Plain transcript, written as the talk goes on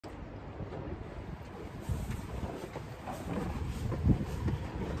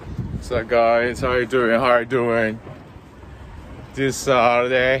So guys, how you doing? How you doing? This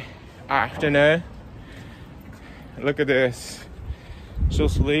Saturday afternoon. Look at this.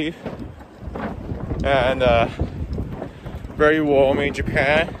 Short sleeve and very warm in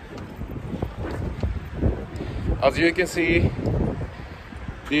Japan. As you can see,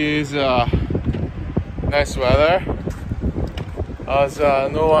 this nice weather. As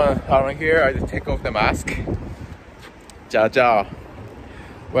no one around here, I just take off the mask. Ciao.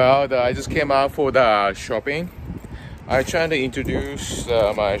 Well, I just came out for the shopping. I trying to introduce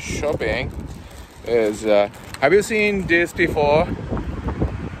my shopping. Have you seen this before?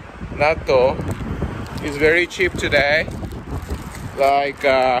 Natto is very cheap today, like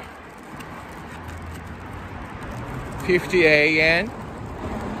 58 yen,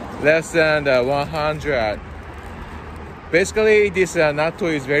 less than 100. Basically, this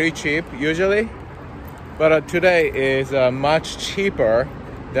natto is very cheap usually, but today is much cheaper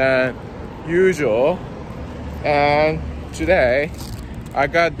than usual. And today I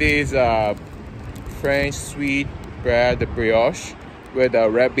got these French sweet bread brioche with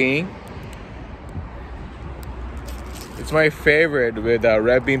red bean. It's my favorite with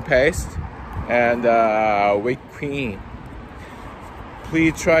red bean paste and whipped cream.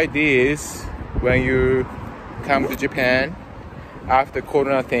 Please try this when you come to Japan. After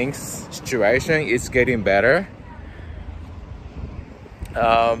Corona situation is getting better.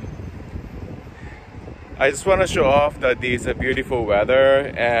 I just want to show off this beautiful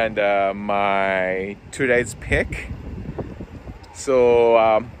weather and my today's pick. So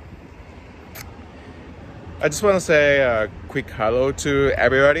I just want to say a quick hello to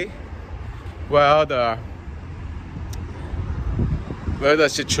everybody. Well, the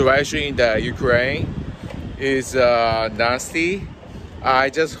situation in the Ukraine is nasty.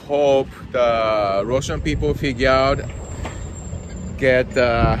 I just hope the Russian people figure out, get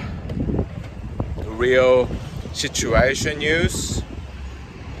the real situation news.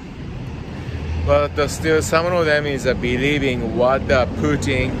 But still some of them is believing what the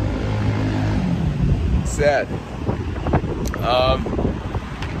Putin said. I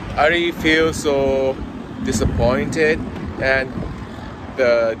really feel so disappointed, and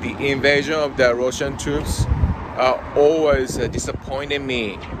the invasion of the Russian troops are always disappointing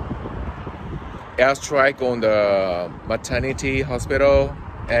me. Airstrike on the maternity hospital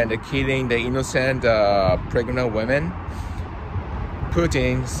and killing the innocent pregnant women.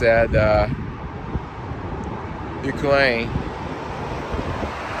 Putin said Ukraine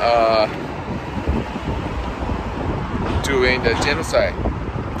doing the genocide.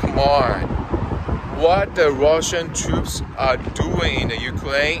 Come on. What the Russian troops are doing in the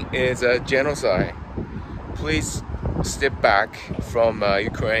Ukraine is a genocide. Please step back from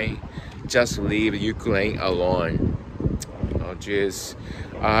Ukraine. Just leave Ukraine alone. Oh jeez.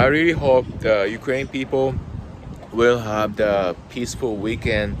 I really hope the Ukraine people will have the peaceful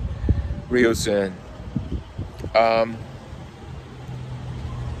weekend real soon.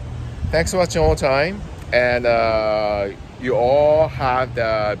 Thanks for watching all the time, and you all have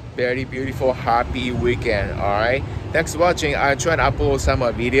the very beautiful happy weekend. Alright, thanks for watching. I'm trying to upload some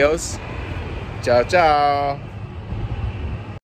videos. Ciao.